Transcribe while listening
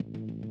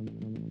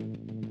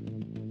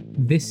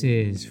This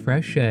is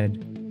Fresh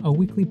Ed, a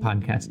weekly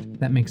podcast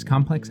that makes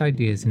complex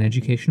ideas in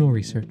educational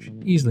research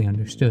easily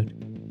understood.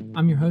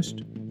 I'm your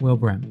host, Will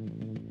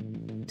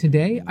Brehm.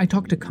 Today, I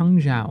talk to Keng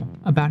Zhao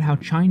about how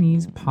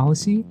Chinese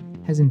policy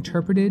has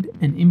interpreted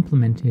and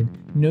implemented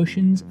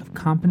notions of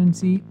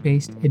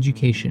competency-based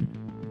education,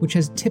 which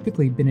has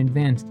typically been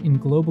advanced in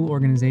global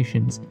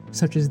organizations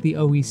such as the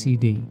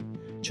OECD.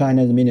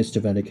 China's Ministry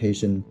of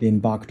Education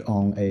embarked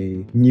on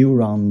a new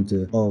round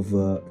of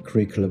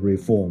curricular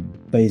reform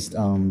based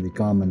on the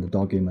government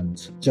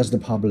document just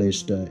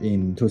published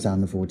in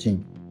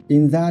 2014.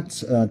 In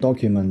that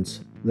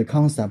document, the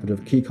concept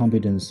of key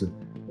competence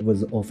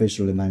was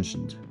officially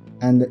mentioned.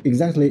 And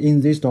exactly in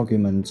this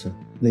document,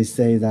 they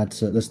say that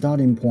the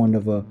starting point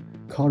of a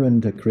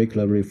current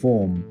curricular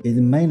reform is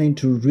mainly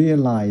to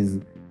realize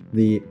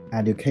the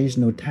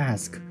educational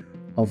task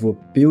of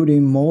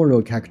building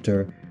moral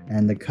character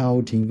and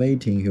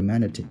cultivating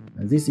humanity.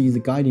 This is the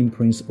guiding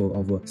principle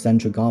of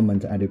central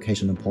government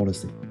educational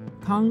policy.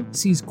 Keng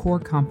sees core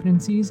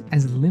competencies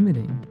as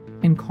limiting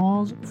and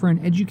calls for an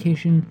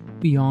education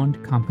beyond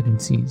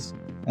competencies.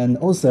 And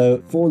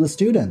also, for the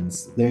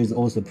students, there is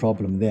also a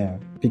problem there,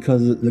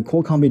 because the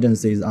core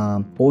competencies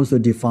are also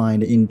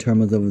defined in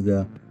terms of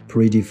the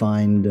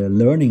predefined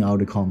learning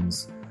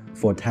outcomes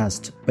for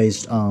tests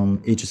based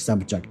on each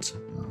subject.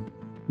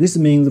 This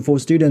means for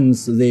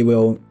students, they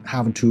will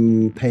have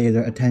to pay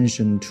their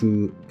attention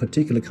to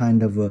particular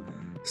kind of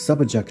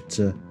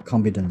subject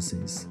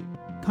competencies.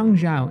 Keng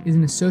Zhao is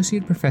an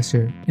associate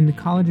professor in the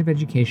College of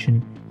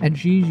Education at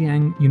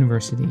Zhejiang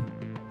University.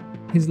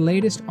 His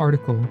latest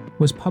article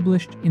was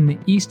published in the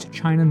East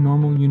China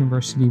Normal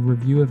University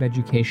Review of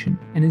Education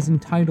and is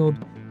entitled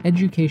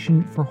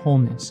Education for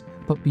Wholeness,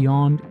 but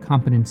Beyond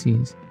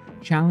Competencies: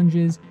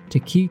 Challenges to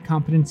Key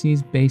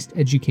Competencies-Based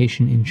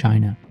Education in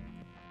China.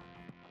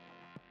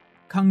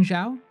 Keng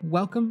Zhao,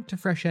 welcome to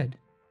Fresh Ed.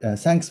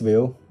 Thanks,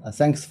 Will.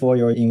 Thanks for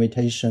your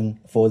invitation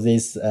for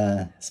this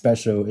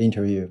special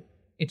interview.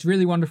 It's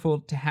really wonderful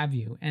to have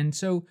you. And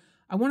so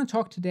I want to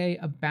talk today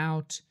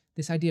about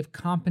this idea of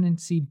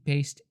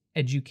competency-based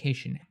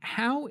education.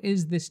 How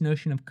is this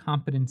notion of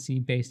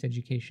competency-based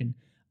education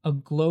a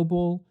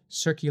global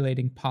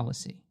circulating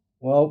policy?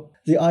 Well,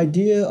 the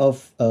idea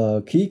of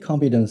key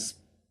competence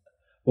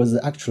was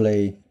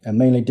actually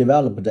mainly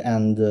developed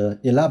and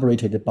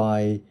elaborated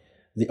by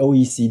the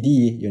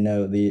OECD,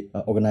 the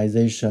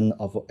Organization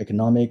of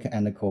Economic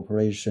and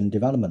Cooperation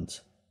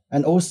Development,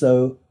 and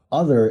also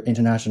other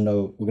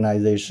international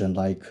organizations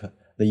like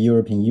the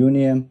European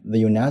Union,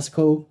 the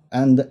UNESCO,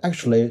 and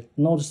actually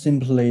not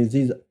simply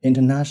these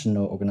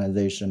international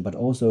organizations, but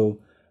also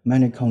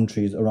many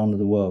countries around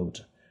the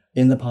world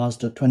in the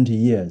past 20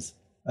 years.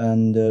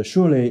 And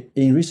surely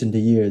in recent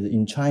years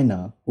in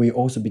China, we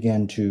also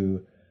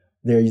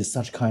there is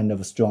such kind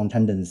of strong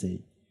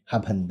tendency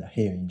happened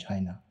here in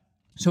China.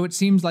 So it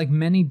seems like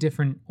many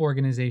different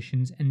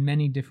organizations and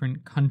many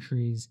different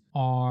countries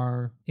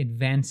are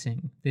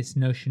advancing this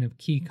notion of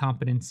key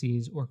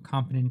competencies or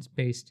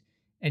competence-based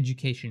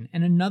education.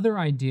 And another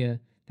idea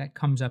that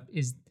comes up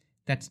is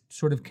that's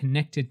sort of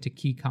connected to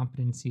key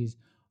competencies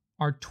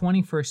are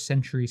 21st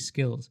century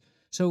skills.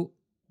 So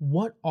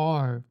what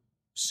are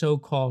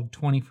so-called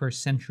 21st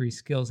century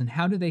skills and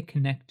how do they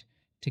connect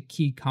to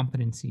key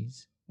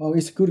competencies? Well,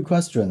 it's a good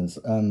question.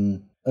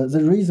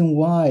 The reason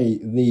why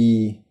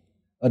the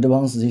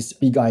advance this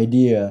big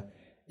idea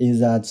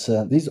is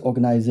that this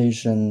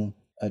organization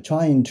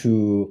trying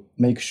to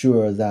make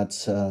sure that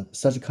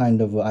such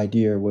kind of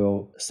idea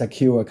will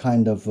secure a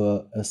kind of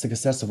a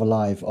successful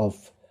life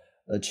of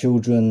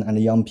children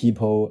and young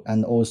people,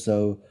 and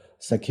also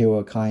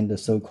secure a kind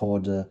of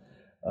so-called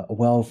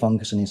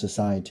well-functioning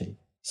society.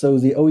 So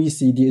the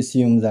OECD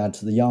assumes that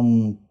the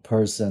young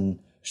person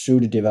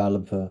should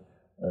develop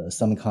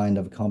some kind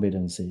of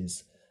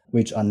competencies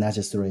which are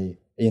necessary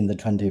in the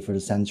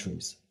 21st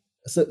centuries.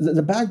 So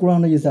the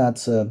background is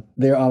that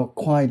there are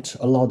quite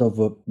a lot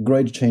of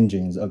great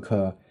changes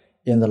occur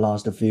in the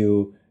last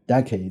few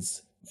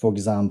decades. For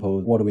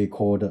example, what we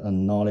call a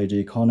knowledge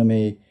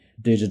economy,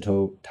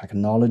 digital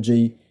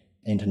technology,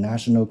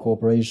 international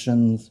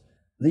corporations.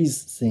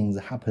 These things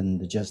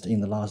happened just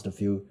in the last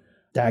few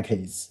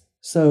decades.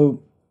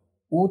 So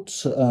what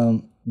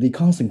the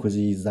consequence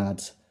is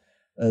that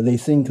they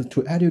think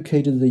to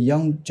educate the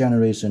young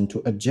generation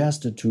to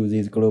adjust to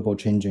these global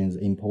changes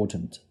is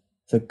important.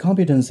 So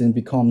competence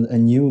becomes a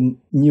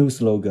new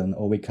slogan,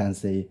 or we can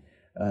say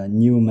a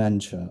new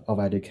mantra of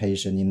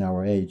education in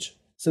our age.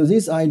 So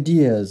these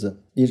ideas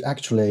is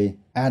actually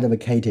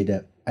advocated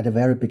at the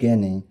very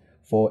beginning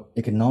for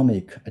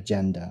economic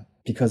agenda,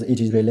 because it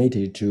is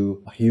related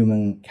to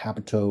human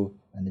capital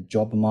and the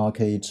job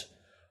market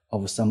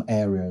of some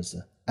areas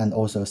and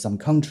also some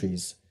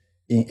countries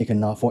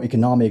for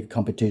economic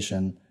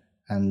competition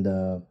and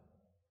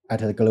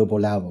at a global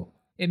level.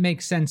 It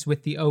makes sense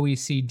with the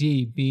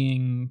OECD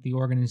being the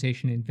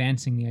organization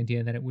advancing the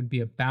idea that it would be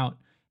about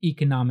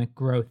economic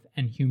growth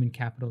and human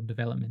capital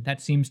development.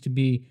 That seems to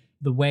be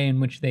the way in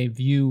which they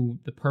view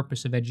the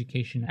purpose of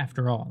education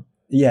after all.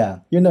 Yeah,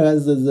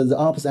 as the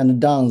ups and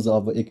downs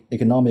of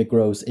economic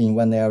growth in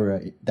one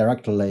area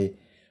directly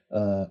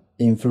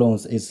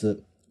influence its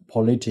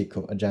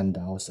political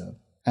agenda also.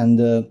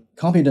 And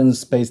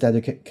competence-based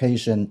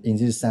education in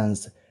this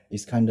sense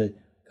is kind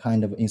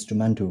of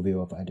instrumental view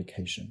of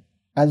education.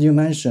 As you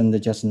mentioned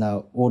just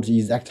now, what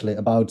is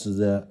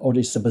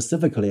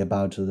specifically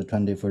about the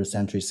 21st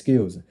century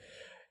skills?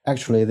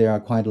 Actually, there are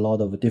quite a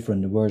lot of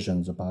different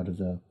versions about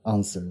the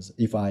answers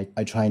if I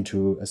try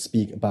to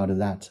speak about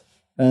that.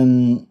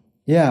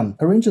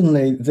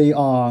 Originally they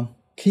are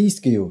key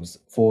skills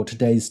for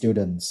today's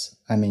students,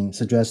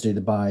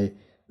 suggested by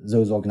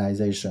those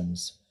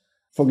organizations.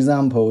 For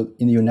example,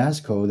 in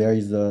UNESCO, there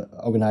is an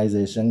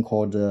organization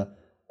called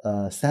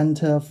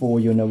Center for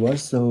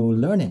Universal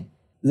Learning.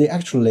 They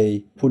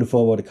actually put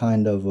forward a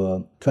kind of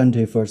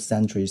 21st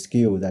century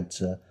skill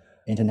that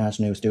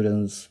international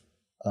students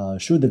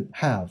should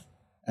have.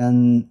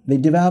 And they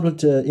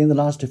developed in the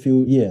last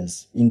few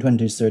years, in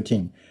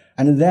 2013.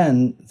 And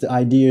then the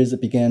ideas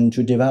began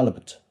to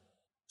develop.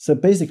 So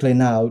basically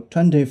now,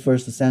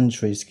 21st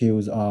century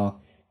skills are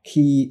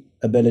key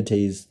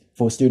abilities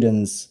for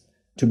students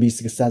to be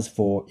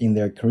successful in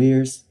their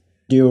careers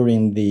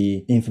during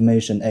the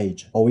information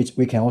age, or which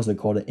we can also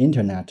call the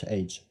internet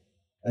age.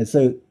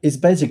 So it's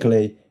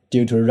basically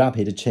due to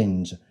rapid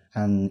change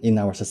in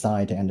our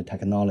society and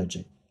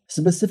technology.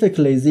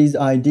 Specifically, these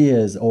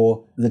ideas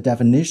or the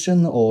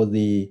definition or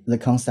the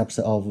concepts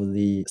of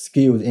the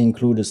skills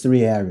include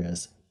three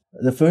areas.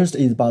 The first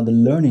is about the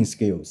learning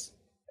skills,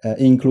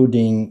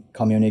 including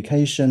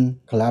communication,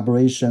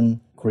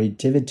 collaboration,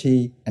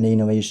 creativity, and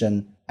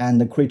innovation,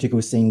 and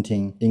critical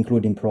thinking,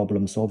 including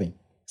problem solving.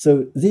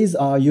 So these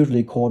are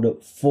usually called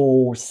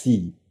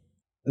 4C.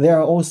 There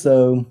are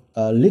also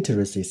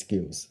literacy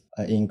skills,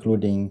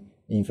 including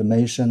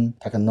information,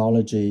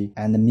 technology,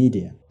 and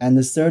media.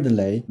 And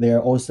thirdly, there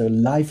are also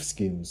life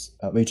skills,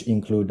 which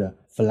include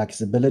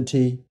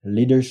flexibility,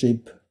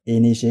 leadership,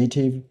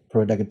 initiative,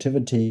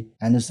 productivity,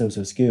 and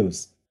social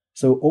skills.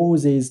 So all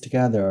these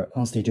together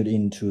constitute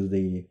into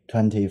the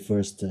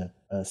 21st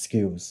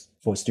skills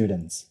for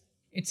students.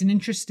 It's an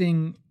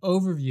interesting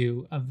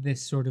overview of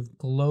this sort of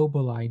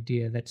global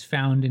idea that's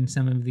found in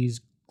some of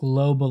these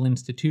global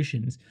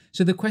institutions.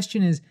 So the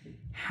question is,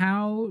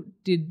 how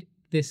did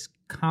this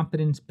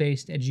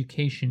competence-based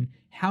education,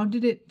 how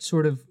did it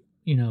sort of,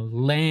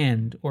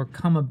 land or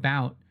come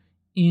about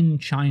in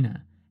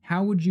China?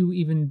 How would you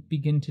even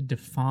begin to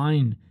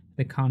define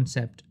the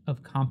concept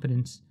of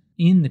competence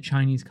in the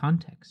Chinese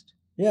context?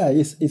 Yeah,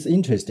 it's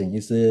interesting.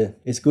 It's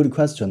a good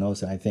question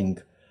also, I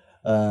think,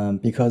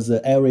 because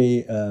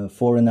every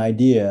foreign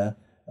idea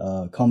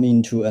come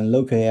into a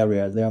local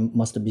area, there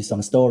must be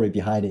some story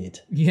behind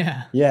it.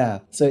 Yeah. Yeah.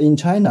 So in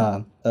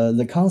China,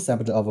 the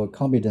concept of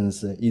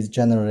competence is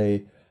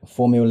generally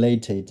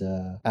formulated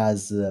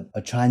as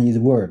a Chinese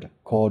word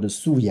called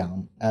素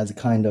养, as a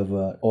kind of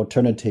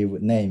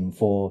alternative name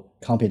for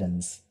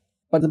competence.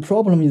 But the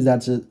problem is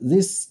that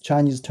this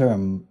Chinese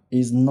term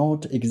is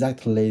not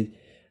exactly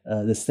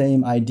the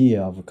same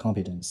idea of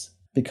competence,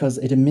 because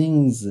it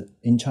means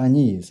in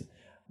Chinese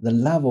the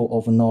level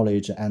of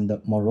knowledge and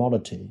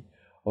morality,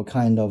 or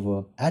kind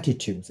of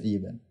attitudes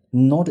even,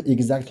 not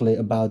exactly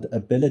about the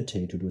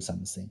ability to do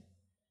something.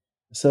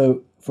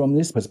 So from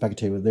this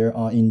perspective, there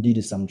are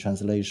indeed some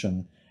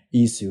translation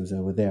issues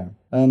over there.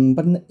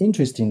 But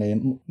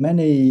interestingly,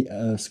 many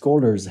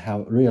scholars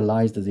have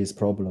realized this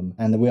problem,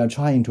 and we are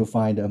trying to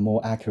find a more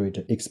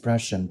accurate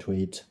expression to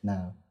it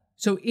now.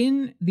 So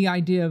in the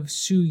idea of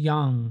素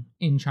养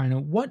in China,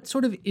 what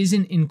sort of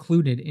isn't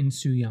included in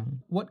素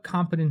养? What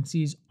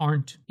competencies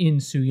aren't in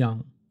素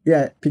养?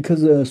 Yeah,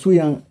 because 素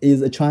养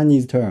is a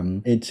Chinese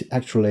term, it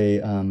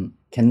actually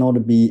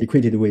cannot be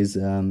equated with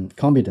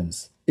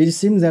competence. It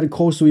seems that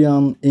高素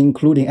养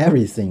including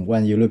everything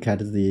when you look at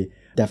the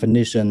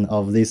definition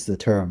of this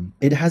term.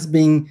 It has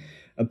been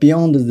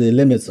beyond the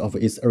limits of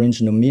its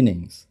original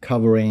meanings,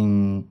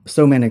 covering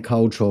so many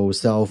cultural,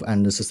 self,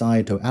 and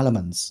societal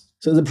elements.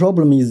 So the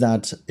problem is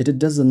that it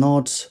does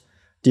not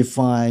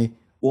define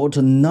what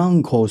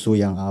non-core 素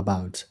养 are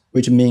about,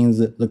 which means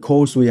the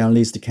core 素养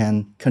list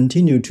can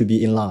continue to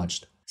be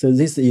enlarged. So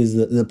this is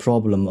the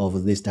problem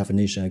of this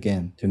definition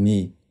again, to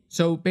me.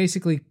 So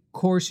basically,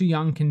 core 素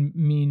养 can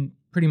mean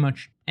pretty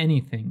much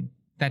anything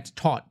that's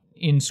taught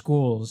in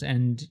schools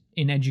and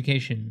in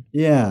education.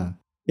 Yeah,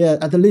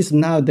 at least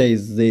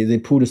nowadays they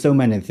put so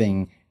many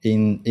things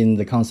in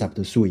the concept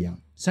of 素养.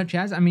 Such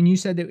as, you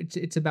said that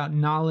it's about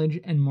knowledge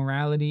and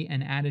morality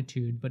and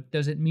attitude, but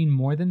does it mean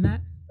more than that?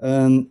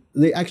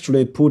 They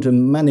actually put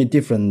many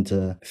different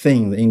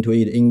things into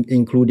it,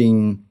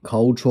 including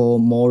cultural,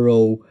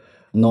 moral,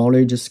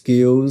 knowledge,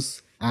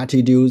 skills,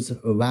 attitudes,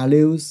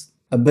 values,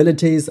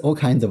 abilities, all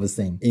kinds of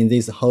things in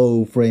this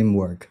whole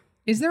framework.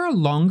 Is there a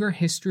longer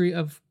history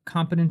of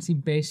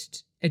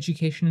competency-based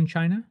education in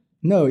China?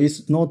 No,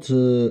 it's not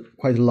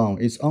quite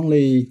long. It's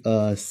only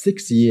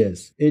 6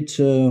 years. It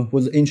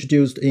was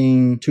introduced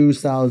in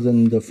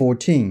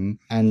 2014,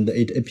 and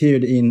it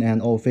appeared in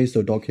an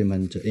official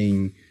document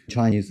in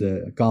Chinese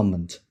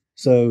government.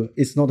 So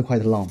it's not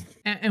quite long.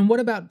 And what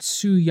about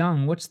Su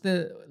Yang? What's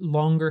the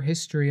longer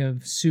history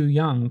of Su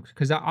Yang?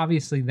 Because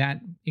obviously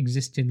that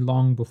existed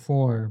long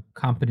before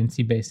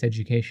competency-based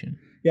education.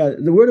 Yeah,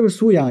 the word of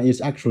Suyang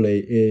is actually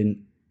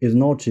is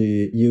not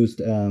used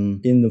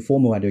in the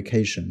formal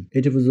education.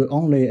 It was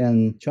only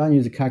a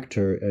Chinese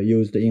character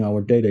used in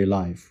our daily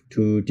life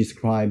to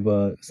describe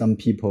some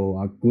people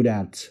are good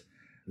at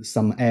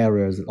some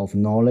areas of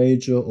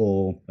knowledge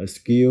or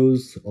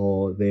skills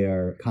or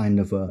their kind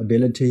of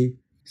ability.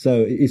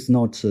 So it's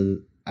not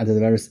at the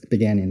very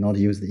beginning, not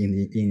used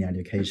in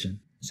education.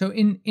 So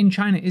in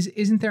China,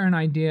 isn't there an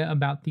idea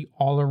about the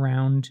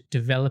all-around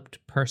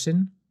developed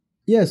person?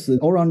 Yes, the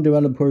all-round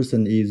developed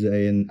person is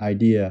an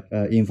idea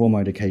in formal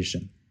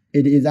education.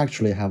 It is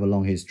actually have a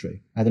long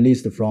history, at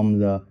least from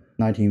the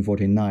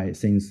 1949,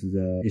 since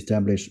the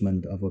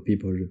establishment of the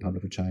People's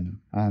Republic of China.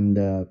 And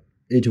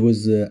it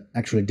was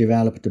actually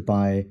developed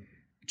by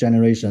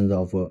generations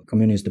of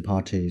communist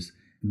parties.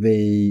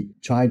 They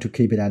try to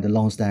keep it as a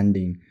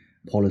long-standing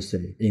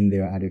policy in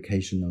their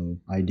educational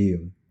ideal.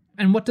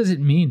 And what does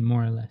it mean,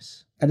 more or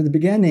less? At the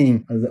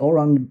beginning, the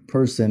all-round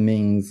person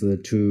means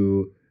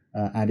to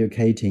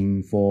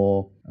educating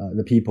for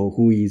the people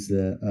who is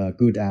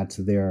good at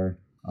their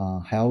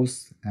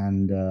health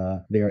and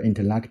their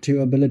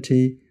intellectual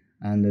ability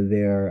and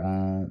their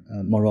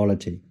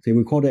morality. So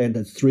we call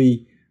it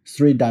three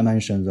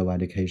dimensions of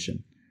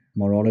education: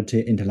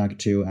 morality,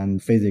 intellectual,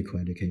 and physical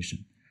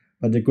education.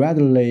 But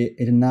gradually,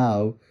 it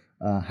now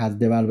has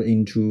developed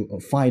into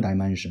 5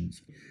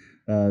 dimensions.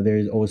 There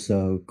is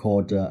also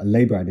called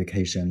labor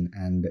education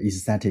and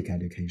aesthetic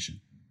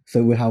education.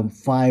 So we have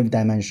 5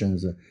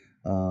 dimensions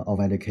of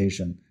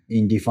education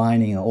in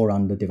defining an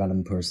all-round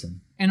developed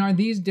person. And are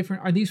these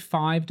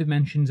 5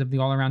 dimensions of the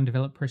all-around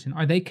developed person,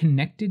 are they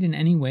connected in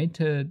any way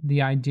to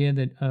the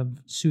idea of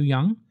Su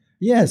Yang?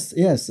 Yes.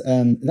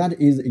 That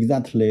is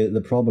exactly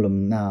the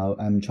problem now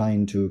I'm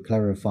trying to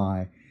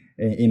clarify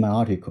in my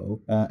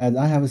article. As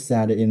I have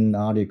said in the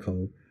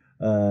article,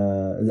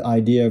 the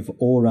idea of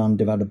all-round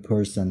developed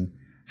person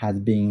has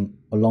been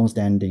a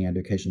long-standing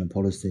educational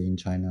policy in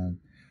China.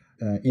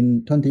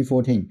 In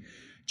 2014,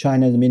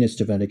 China's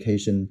Ministry of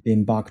Education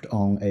embarked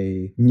on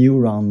a new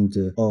round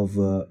of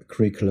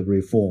curriculum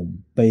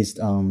reform based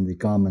on the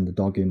government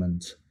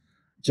document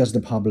just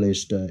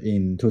published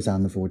in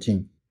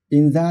 2014.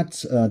 In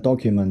that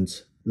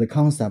document, the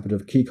concept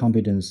of key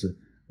competence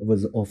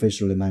was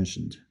officially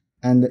mentioned.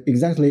 And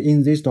exactly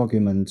in this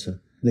document,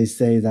 they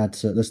say that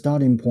the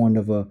starting point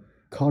of a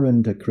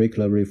current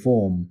curricular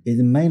reform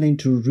is mainly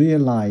to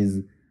realize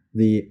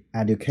the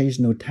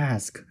educational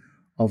task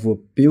of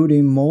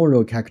building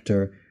moral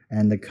character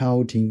and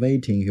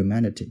cultivating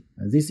humanity.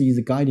 This is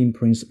the guiding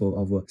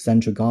principle of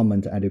central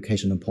government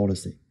educational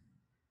policy.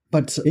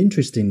 But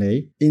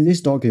interestingly, in this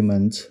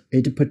document,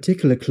 it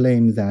particularly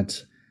claims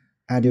that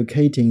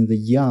educating the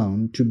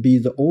young to be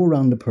the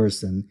all-round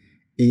person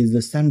is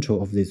the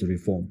central of this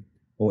reform,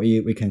 or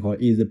we can call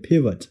it is the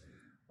pivot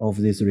of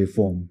this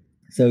reform.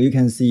 So you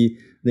can see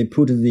they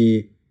put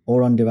the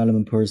all-round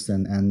development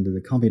person and the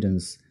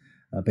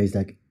competence-based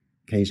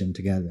education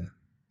together.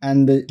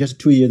 And just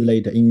 2 years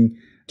later, in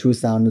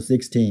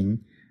 2016,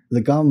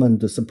 the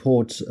government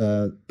support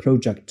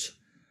project,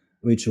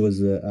 which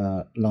was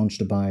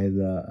launched by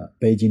the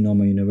Beijing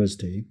Normal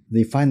University,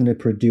 they finally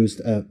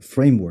produced a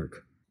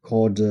framework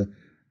called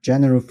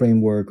General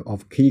Framework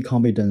of Key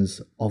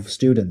Competence of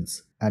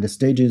Students at the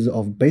stages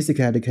of basic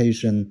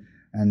education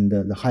and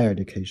the higher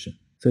education.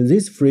 So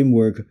this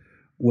framework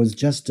was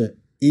just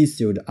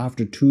issued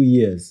after 2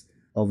 years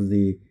of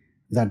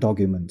that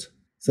document.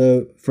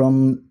 So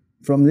from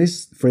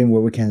this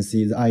framework, we can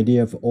see the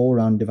idea of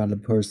all-round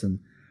developed person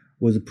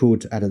was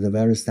put at the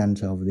very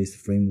center of this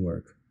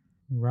framework.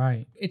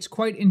 Right. It's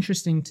quite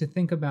interesting to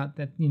think about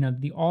that,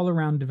 the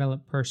all-around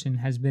developed person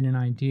has been an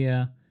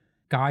idea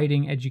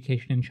guiding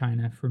education in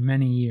China for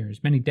many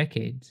years, many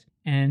decades.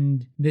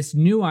 And this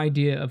new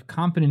idea of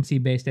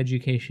competency-based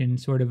education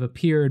sort of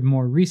appeared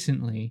more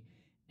recently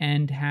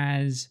and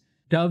has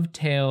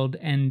dovetailed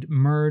and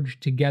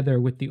merged together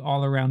with the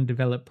all-around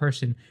developed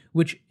person,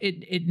 which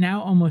it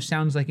now almost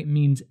sounds like it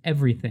means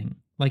everything.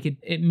 Like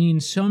it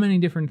means so many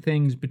different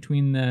things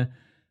between the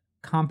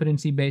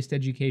competency-based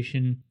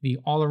education, the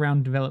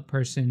all-around developed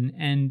person,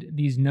 and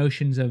these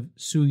notions of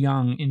Su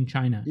Yang in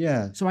China.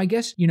 Yeah. So I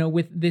guess,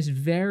 with this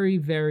very,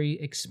 very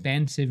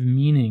expansive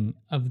meaning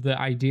of the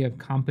idea of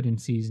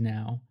competencies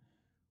now,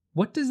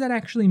 what does that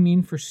actually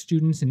mean for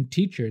students and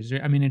teachers?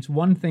 I mean, it's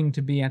one thing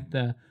to be at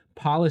the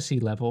policy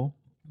level,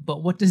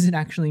 but what does it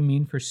actually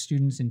mean for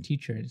students and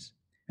teachers?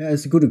 Yeah,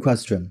 it's a good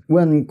question.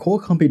 When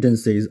core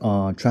competencies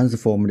are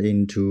transformed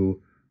into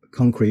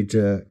concrete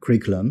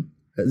curriculum,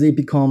 they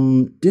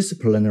become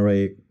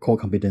disciplinary core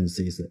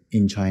competencies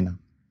in China,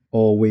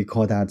 or we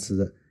call that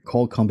the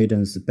core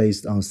competence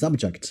based on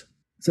subject.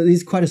 So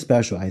it's quite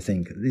special, I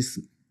think.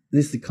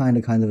 This kind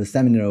of a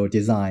seminal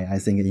design, I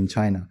think, in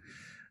China.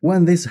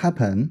 When this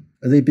happens,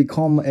 they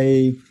become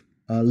a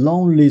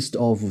long list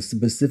of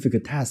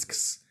specific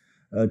tasks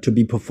to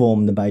be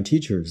performed by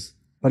teachers.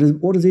 But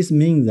what does this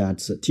mean?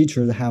 That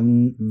teachers have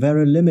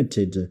very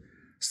limited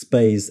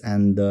space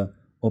and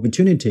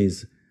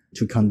opportunities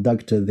to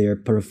conduct their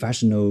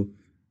professional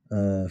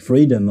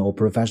freedom or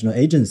professional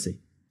agency,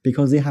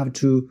 because they have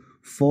to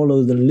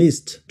follow the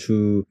list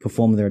to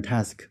perform their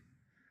task.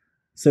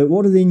 So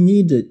what they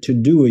need to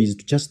do is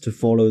just to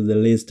follow the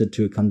list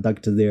to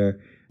conduct their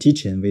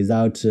teaching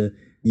without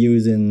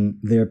using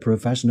their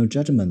professional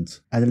judgment.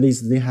 At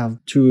least they have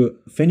to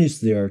finish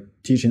their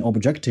teaching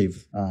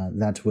objective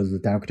that was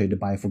directed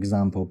by, for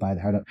example, by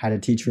the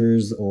head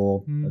teachers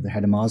or the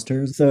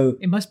headmasters. So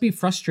it must be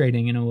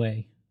frustrating in a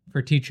way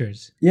for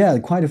teachers. Yeah,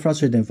 quite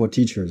frustrating for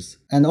teachers.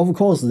 And of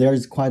course, there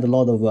is quite a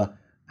lot of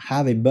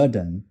heavy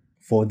burden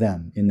for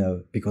them,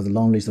 because a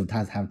long list of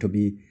tasks have to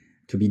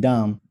be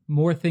done.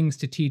 More things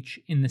to teach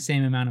in the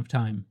same amount of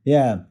time.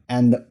 Yeah,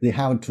 and they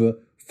have to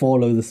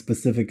follow the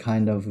specific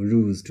kind of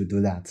rules to do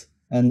that.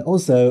 And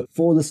also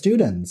for the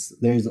students,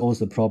 there is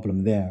also a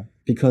problem there,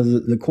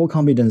 because the core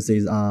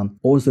competencies are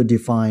also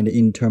defined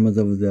in terms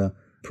of the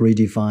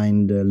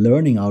predefined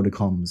learning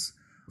outcomes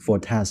for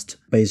tests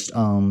based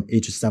on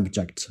each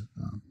subject.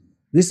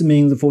 This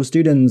means for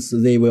students,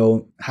 they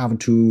will have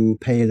to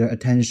pay their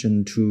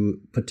attention to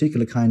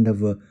particular kind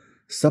of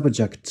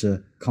subject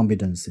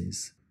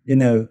competencies,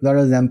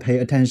 rather than pay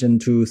attention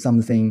to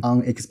something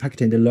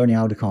unexpected learning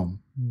outcome.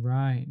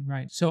 Right.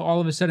 So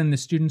all of a sudden, the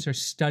students are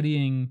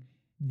studying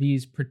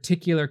these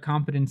particular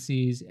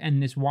competencies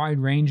and this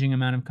wide-ranging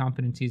amount of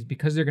competencies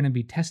because they're going to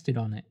be tested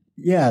on it.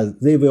 Yeah,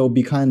 they will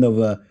be kind of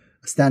a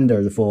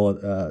standard for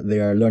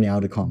their learning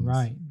outcomes.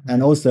 Right.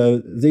 And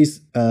also,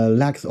 this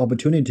lacks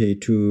opportunity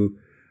to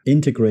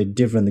integrate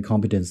different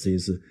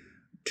competencies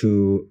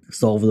to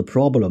solve the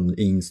problem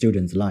in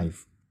students'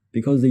 life,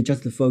 because they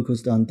just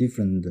focused on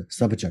different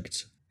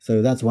subjects.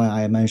 So that's why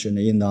I mentioned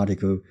in the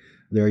article,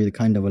 there is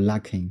kind of a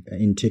lacking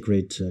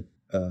integrate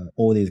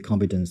all these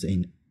competencies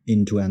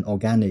into an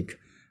organic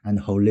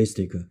and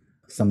holistic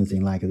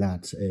something like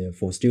that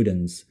for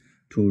students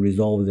to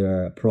resolve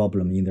their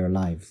problem in their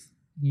lives.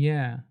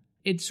 Yeah.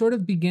 It sort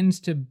of begins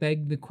to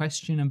beg the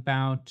question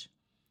about,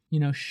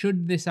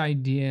 should this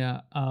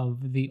idea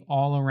of the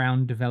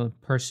all-around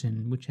developed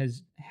person, which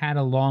has had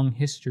a long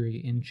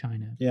history in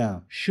China,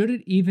 should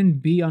it even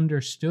be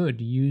understood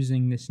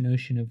using this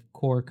notion of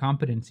core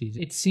competencies?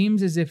 It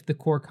seems as if the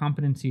core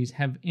competencies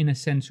have, in a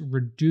sense,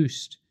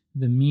 reduced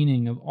the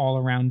meaning of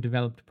all-around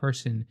developed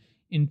person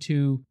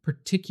into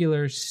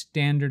particular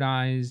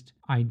standardized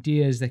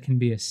ideas that can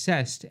be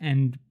assessed,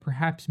 and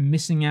perhaps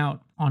missing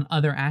out on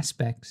other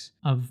aspects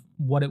of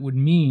what it would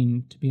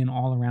mean to be an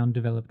all-around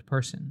developed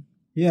person.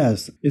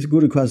 Yes, it's a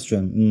good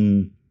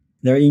question.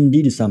 There is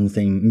indeed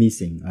something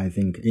missing, I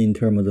think, in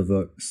terms of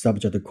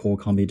subject core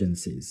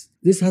competencies.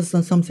 This has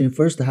something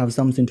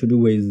to do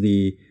with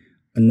the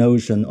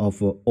notion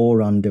of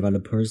all-round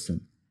developed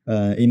person.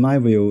 In my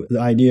view,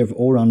 the idea of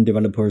all-round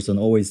developed person,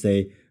 always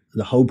say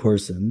the whole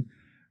person,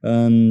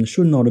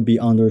 should not be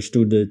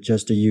understood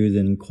just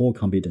using core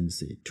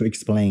competency to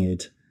explain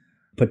it,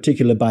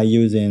 particularly by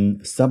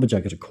using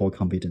subject core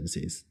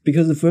competencies.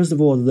 Because first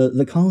of all,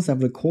 the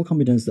concept of core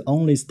competence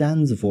only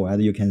stands for, as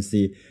you can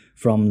see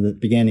from the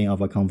beginning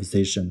of our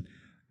conversation,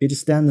 it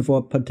stands for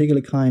a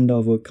particular kind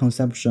of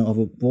conception of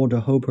what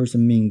a whole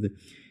person means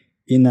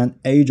in an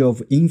age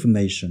of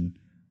information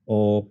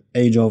or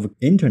age of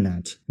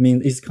internet.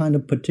 Means it's kind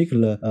of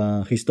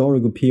particular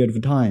historical period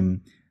of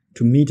time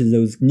to meet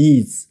those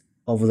needs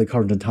of the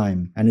current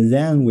time, and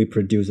then we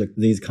produce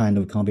these kind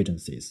of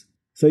competencies.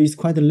 So it's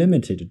quite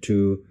limited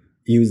to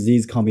use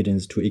these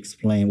competencies to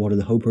explain what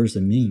the whole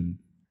person means.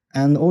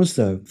 And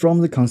also, from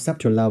the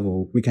conceptual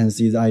level, we can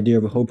see the idea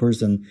of a whole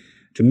person,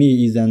 to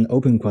me, is an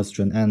open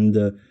question and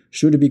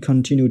should be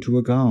continued to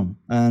work on.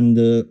 And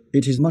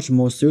it is much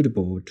more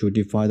suitable to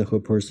define the whole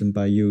person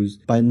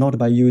not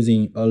by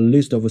using a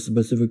list of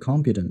specific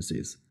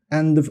competencies.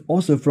 And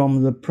also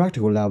from the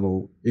practical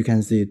level, you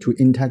can see to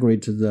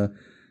integrate the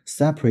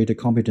separate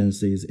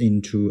competencies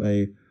into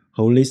a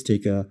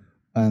holistic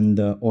and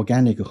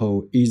organic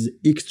whole is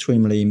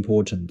extremely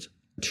important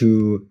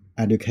to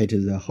educate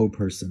the whole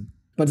person.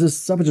 But the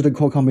subject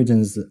core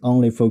competence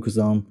only focus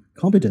on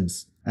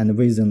competence and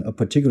within a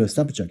particular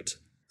subject.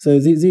 So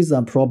these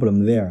are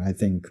problems there, I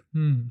think.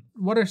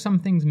 What are some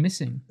things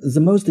missing?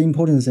 The most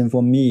important thing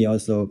for me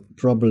also,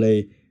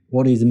 probably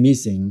what is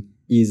missing,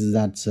 is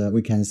that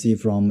we can see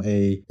from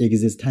a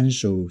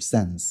existential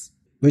sense,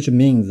 which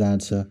means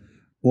that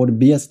what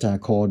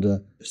Biesta called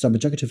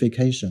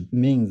subjectification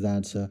means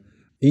that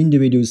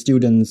individual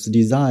students'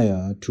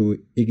 desire to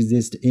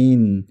exist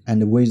in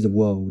and with the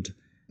world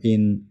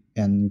in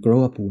an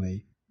grow-up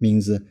way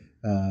means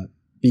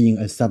being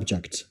a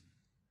subject.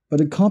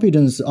 But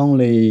competence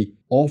only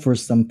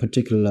offers some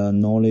particular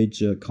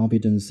knowledge,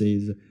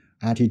 competencies,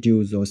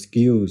 attitudes, or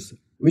skills,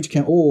 which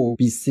can all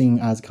be seen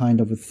as kind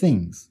of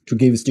things to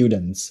give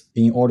students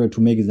in order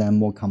to make them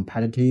more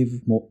competitive,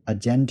 more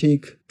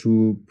agentic,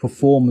 to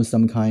perform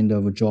some kind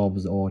of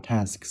jobs or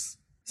tasks.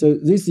 So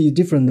this is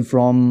different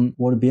from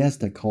what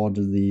Biesta called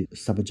the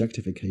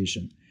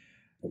subjectification.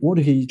 what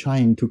he's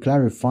trying to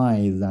clarify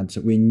is that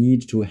we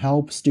need to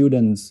help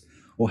students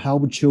or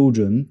help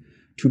children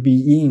to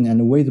be in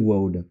and with the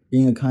world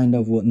in a kind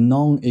of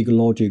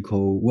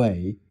non-ecological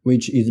way,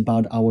 which is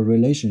about our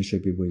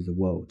relationship with the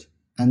world.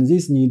 And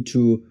this need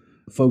to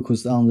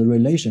focus on the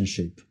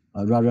relationship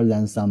rather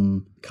than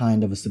some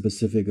kind of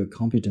specific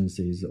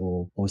competencies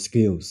or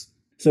skills.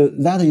 So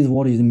that is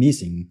what is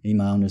missing, in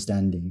my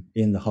understanding,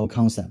 in the whole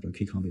concept of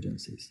key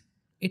competencies.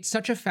 It's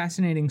such a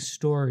fascinating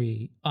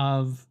story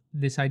of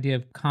this idea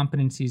of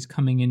competencies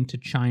coming into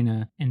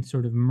China and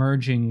sort of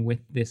merging with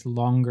this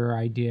longer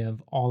idea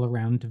of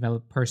all-around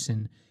developed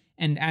person.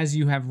 And as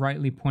you have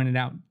rightly pointed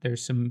out,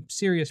 there's some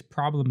serious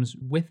problems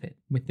with it,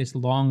 with this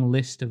long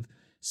list of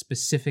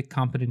specific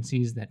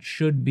competencies that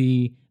should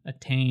be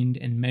attained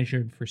and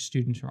measured for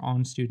students or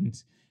on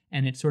students.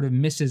 And it sort of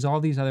misses all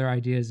these other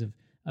ideas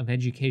of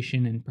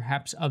education and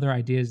perhaps other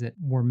ideas that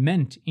were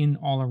meant in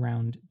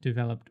all-around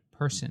developed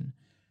person.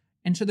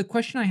 And so the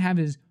question I have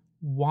is,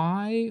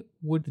 why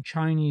would the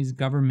Chinese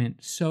government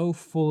so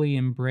fully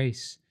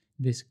embrace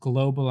this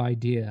global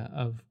idea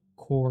of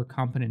core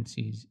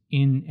competencies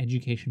in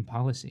education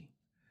policy?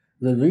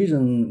 The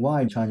reason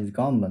why Chinese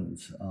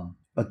government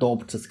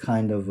adopts this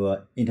kind of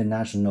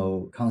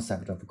international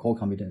concept of core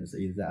competence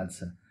is that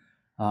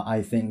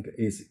I think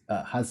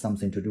has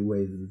something to do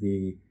with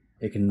the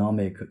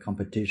economic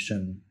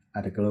competition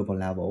at a global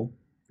level.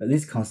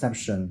 This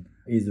conception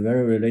is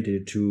very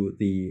related to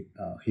the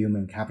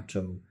human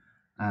capital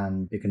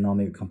and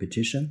economic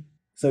competition.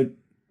 So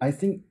I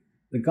think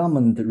the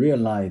government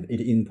realized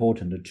it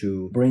important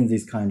to bring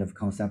this kind of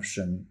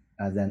conception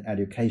as an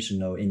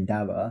educational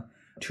endeavor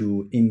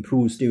to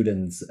improve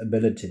students'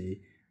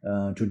 ability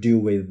to deal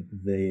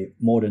with the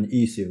modern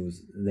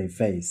issues they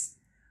face.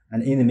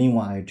 And in the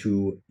meanwhile,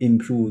 to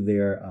improve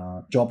their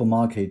job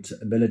market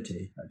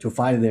ability to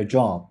find their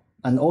job,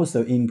 and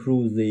also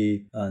improve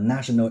the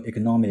national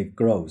economic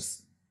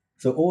growth.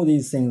 So all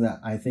these things that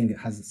I think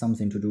has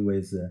something to do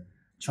with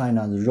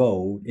China's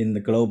role in the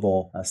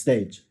global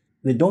stage.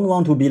 They don't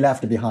want to be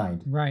left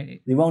behind.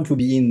 Right. They want to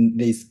be in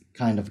this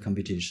kind of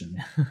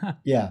competition.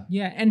 Yeah.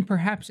 Yeah, and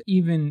perhaps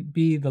even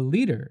be the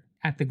leader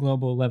at the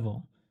global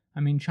level.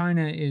 I mean,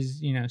 China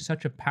is,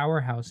 such a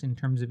powerhouse in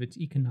terms of its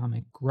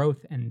economic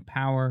growth and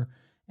power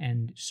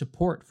and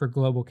support for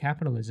global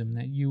capitalism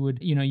that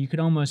you could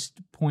almost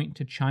point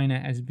to China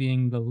as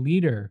being the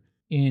leader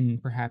in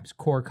perhaps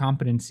core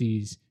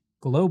competencies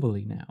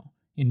globally now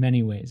in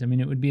many ways. I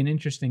mean, it would be an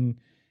interesting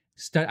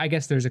I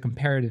guess there's a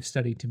comparative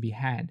study to be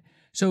had.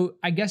 So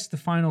I guess the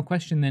final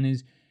question then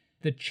is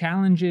the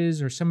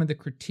challenges or some of the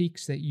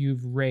critiques that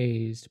you've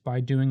raised by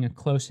doing a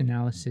close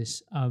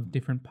analysis of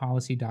different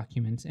policy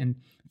documents and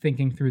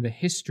thinking through the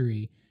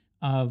history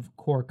of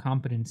core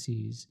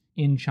competencies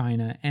in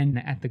China and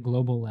at the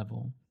global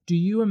level. Do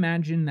you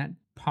imagine that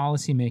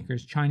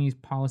Chinese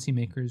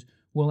policymakers,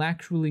 will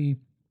actually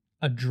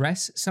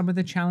address some of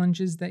the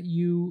challenges that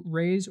you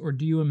raise, or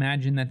do you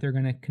imagine that they're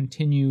going to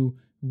continue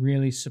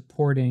really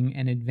supporting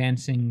and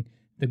advancing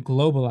the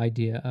global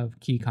idea of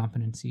key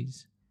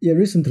competencies? Yeah,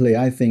 recently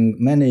I think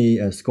many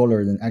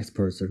scholars and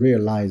experts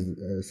realized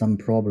some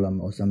problem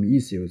or some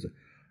issues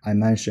I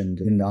mentioned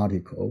in the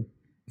article.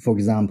 For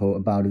example,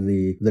 about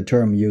the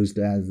term used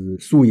as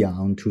素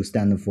养 to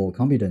stand for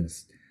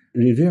competence.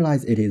 They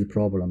realized it is a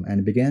problem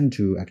and began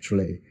to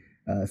actually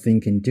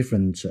think in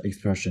different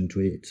expression to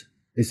it.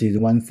 This is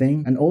one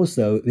thing. And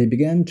also they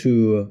began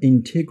to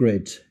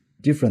integrate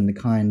different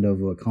kind of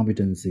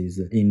competencies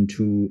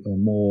into a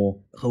more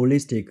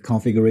holistic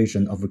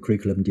configuration of a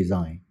curriculum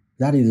design.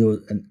 That is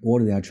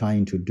what they are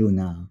trying to do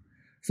now.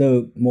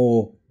 So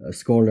more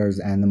scholars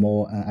and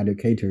more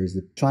educators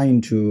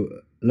trying to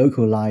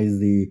localize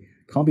the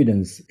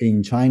competence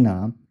in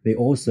China. They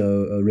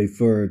also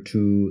refer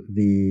to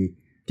the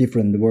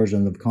different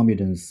versions of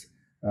competence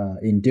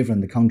in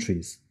different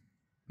countries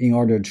in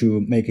order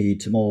to make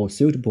it more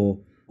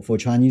suitable for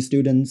Chinese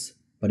students,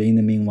 but in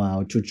the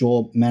meanwhile to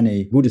draw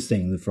many good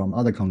things from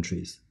other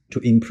countries to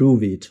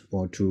improve it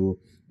or to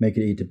make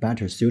it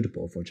better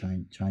suitable for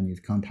Chinese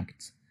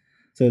contexts.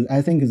 So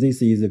I think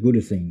this is a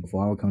good thing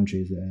for our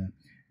countries,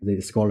 the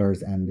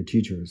scholars and the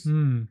teachers.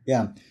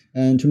 Yeah,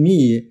 and to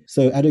me,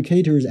 so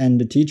educators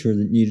and the teachers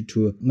need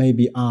to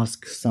maybe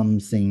ask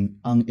something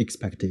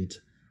unexpected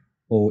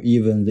or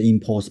even the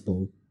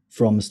impossible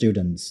from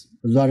students,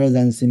 rather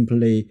than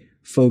simply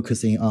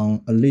focusing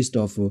on a list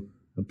of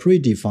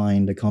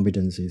predefined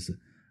competencies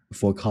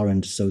for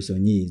current social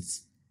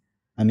needs.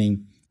 I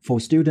mean, for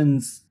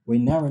students, we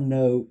never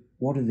know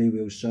what they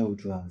will show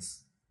to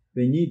us.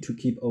 We need to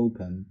keep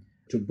open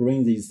to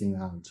bring these things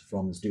out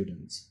from the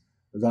students,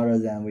 rather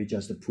than we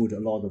just put a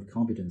lot of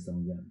competence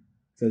on them.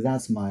 So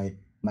that's my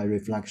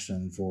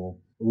reflection for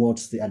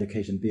what the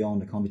education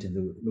beyond the competence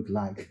will look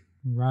like.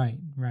 Right.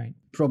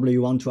 Probably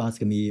you want to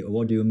ask me,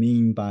 what do you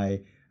mean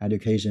by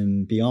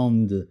education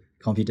beyond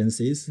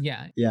competencies?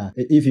 Yeah.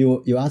 If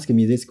you ask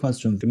me this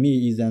question, for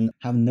me, is then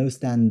have no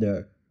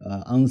standard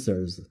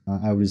answers.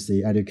 I would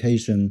say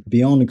education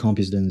beyond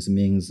competence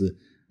means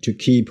to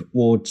keep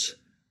what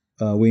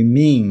we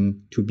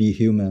mean to be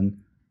human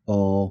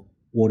or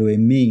what do it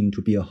mean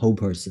to be a whole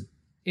person?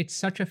 It's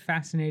such a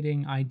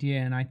fascinating idea,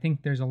 and I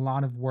think there's a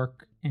lot of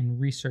work and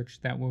research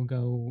that will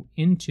go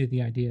into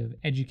the idea of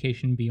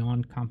education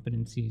beyond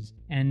competencies.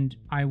 And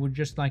I would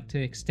just like to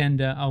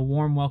extend a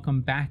warm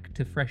welcome back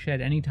to Fresh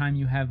Ed anytime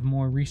you have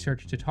more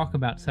research to talk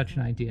about such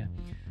an idea.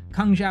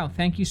 Kang Zhao,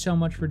 thank you so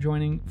much for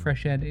joining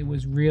Fresh Ed. It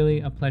was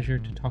really a pleasure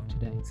to talk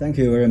today. Thank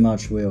you very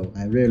much, Will.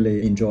 I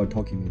really enjoyed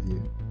talking with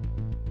you.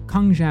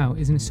 Kang Zhao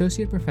is an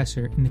associate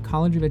professor in the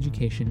College of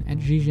Education at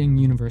Zhejiang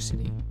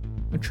University.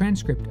 A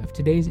transcript of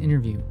today's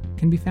interview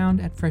can be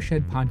found at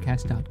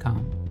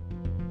freshedpodcast.com.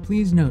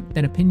 Please note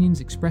that opinions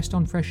expressed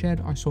on Fresh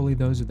Ed are solely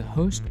those of the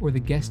host or the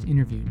guest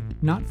interviewed,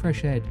 not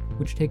Fresh Ed,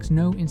 which takes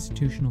no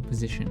institutional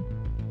position.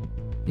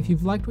 If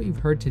you've liked what you've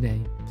heard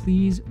today,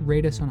 please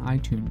rate us on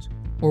iTunes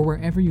or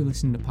wherever you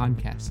listen to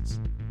podcasts.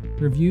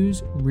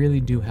 Reviews really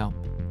do help.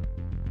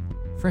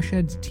 Fresh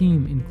Ed's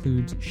team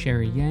includes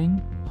Sherry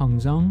Yang, Heng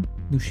Zheng,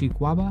 Lushik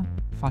Waba,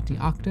 Fatih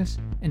Akhtas,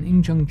 and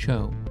Ingjung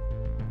Cho.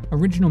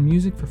 Original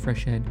music for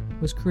Fresh Ed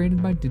was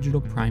created by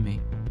Digital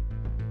Primate.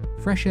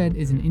 Fresh Ed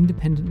is an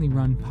independently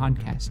run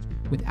podcast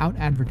without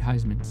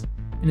advertisements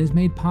and is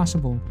made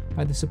possible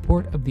by the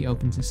support of the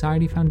Open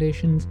Society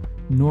Foundations,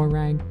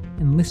 NORAG,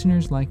 and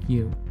listeners like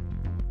you.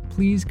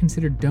 Please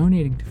consider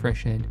donating to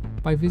Fresh Ed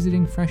by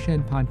visiting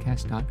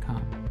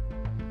freshedpodcast.com.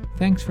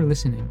 Thanks for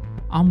listening.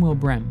 I'm Will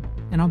Brehm,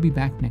 and I'll be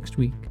back next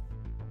week.